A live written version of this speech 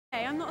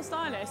Hey, I'm not a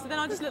stylist, so then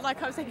I just looked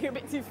like I was taking it a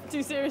bit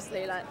too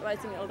seriously, like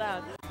writing it all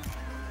down.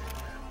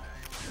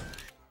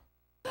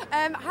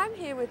 I'm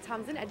here with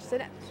Tamsin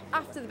Egerton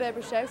after the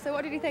Burberry show, so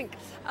what did you think?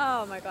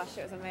 Oh my gosh,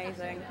 it was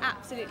amazing.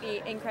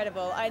 Absolutely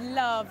incredible. I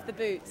love the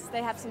boots.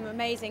 They have some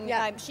amazing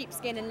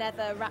sheepskin and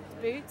leather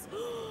wrapped boots.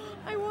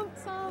 I want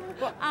some.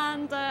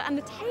 And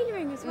the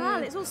tailoring as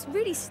well. It's all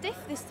really stiff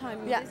this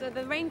time. Yeah.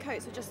 The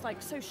raincoats are just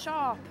like so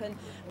sharp, and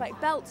like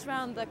belts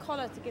around the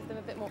collar to give them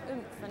a bit more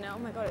oomph. And oh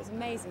my god, it's an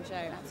amazing show.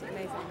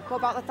 Absolutely amazing. What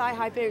about the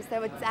thigh-high boots? They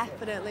were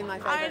definitely my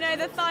favourite. I know,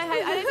 the thigh-high.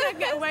 I don't think I can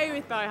get away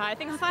with thigh-high. I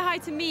think thigh-high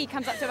to me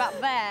comes up to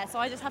about there, so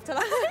I just have to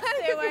like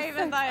stay away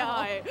from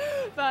thigh-high.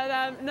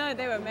 But no,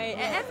 they were amazing.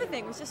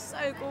 Everything was just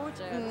so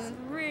gorgeous.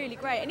 Really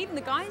great. And even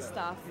the guys'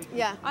 stuff.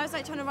 Yeah. I was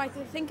like trying to write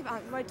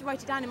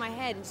it down in my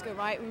head and just go,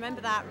 right,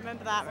 remember that,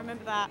 remember that,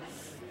 remember that.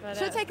 But,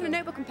 should have taken a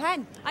notebook and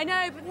pen. I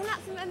know, but then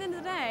at the end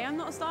of the day, I'm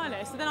not a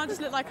stylist, so then I just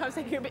looked like I was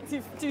taking it a bit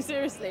too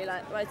seriously,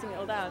 like writing it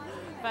all down.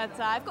 But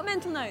I've got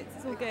mental notes.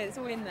 It's all good. It's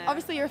all in there.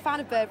 Obviously, you're a fan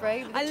of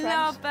Burberry. I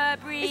love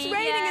Burberry. It's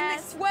raining in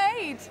this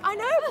suede. I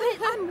know,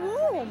 but I'm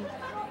warm.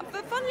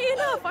 But funnily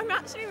enough, I'm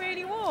actually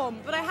really warm.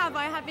 But I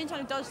have been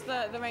trying to dodge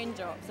the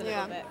raindrops a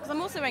little bit because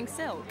I'm also wearing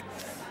silk.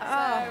 So,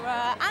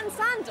 and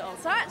sandals,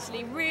 so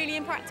actually really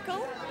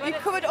impractical. You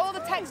covered all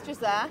the textures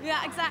there.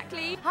 Yeah,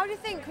 exactly. How do you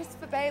think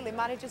Christopher Bailey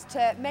manages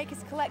to make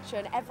his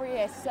collection every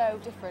year so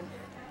different?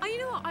 Oh, you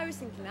know what? I was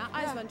thinking that.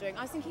 I was wondering.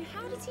 I was thinking,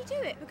 how does he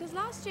do it? Because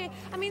last year,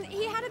 I mean,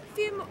 he had a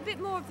bit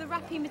more of the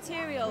wrappy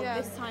material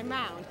this time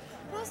round.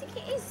 But I was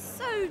thinking, it is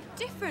so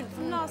different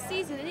from last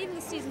season, and even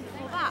the season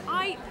before that.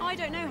 I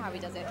don't know how he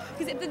does it,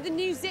 because the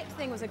new zip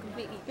thing was a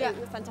completely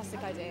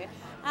fantastic idea.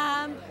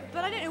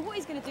 But I don't know what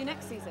he's going to do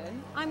next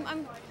season. I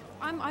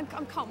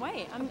can't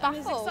wait. I'm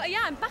baffled.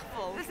 I'm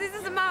baffled. This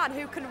is a man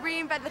who can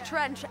reinvent the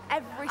trench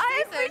every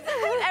season.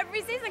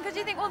 Every season, because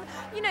you think, well,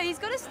 you know, he's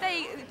got to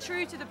stay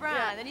true to the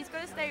brand, and he's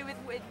got to stay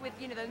with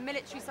you know, the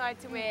military side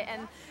to it,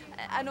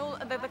 and all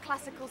the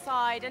classical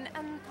side, and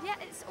yeah,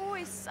 it's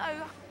always so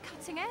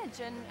cutting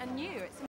edge and new. It's